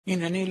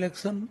In any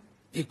election,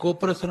 a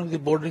cooperation of the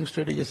bordering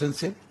state is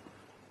essential,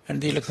 and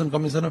the Election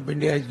Commission of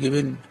India has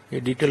given a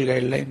detailed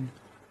guideline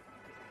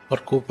for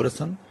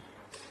cooperation.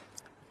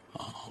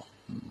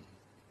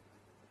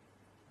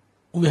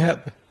 We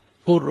have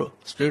 4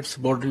 states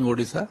bordering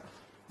Odisha,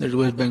 that is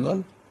West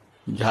Bengal,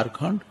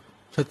 Jharkhand,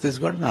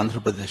 Chhattisgarh and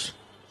Andhra Pradesh.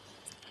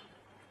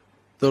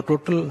 The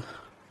total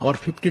our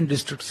 15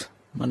 districts,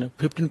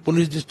 15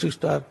 police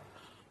districts are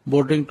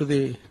bordering to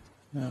the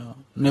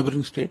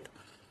neighbouring state,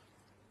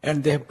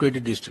 and they have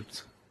 20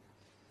 districts.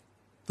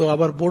 So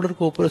our border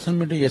cooperation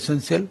meeting is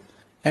essential,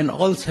 and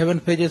all 7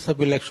 phases of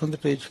election,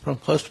 that is from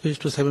first phase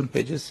to 7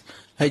 phases,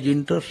 has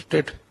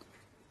interstate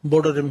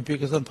border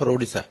ramification for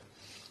Odisha.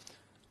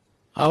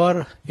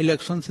 Our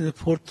elections in the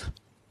 4th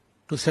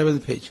to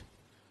 7th phase.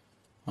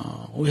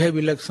 We have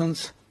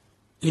elections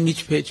in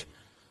each phase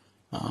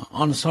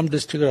on some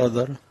district or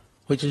other,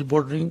 which is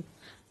bordering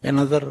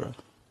another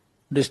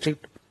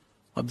district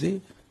of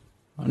the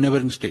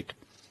neighbouring state.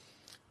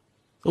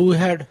 So we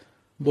had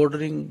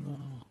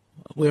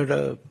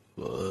a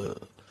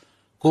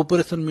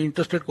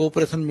interstate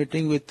cooperation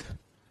meeting with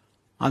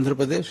Andhra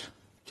Pradesh,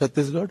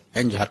 Chhattisgarh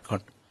and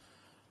Jharkhand.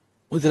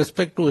 With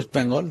respect to West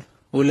Bengal,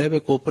 we will have a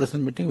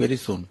cooperation meeting very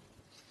soon.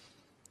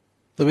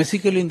 So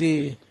basically in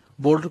the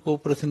border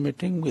cooperation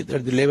meeting at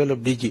the level of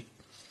DG,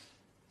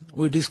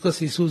 we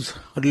discuss issues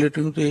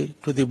relating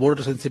to the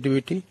border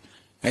sensitivity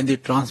and the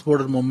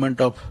trans-border movement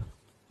of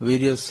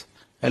various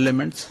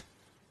elements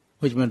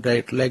which may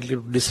likely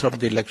to disrupt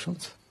the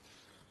elections.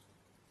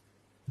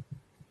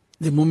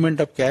 The movement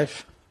of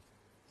cash,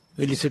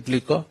 illicit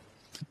liquor,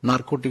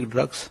 narcotic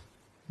drugs.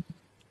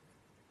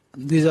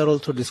 These are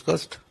also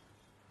discussed.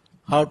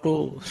 How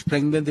to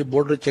strengthen the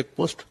border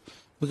checkpost,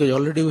 because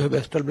already we have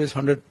established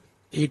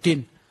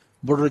 118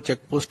 border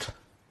checkposts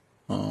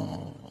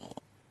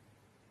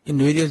in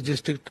various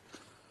districts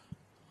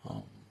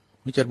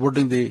which are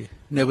bordering the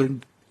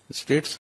neighbouring states.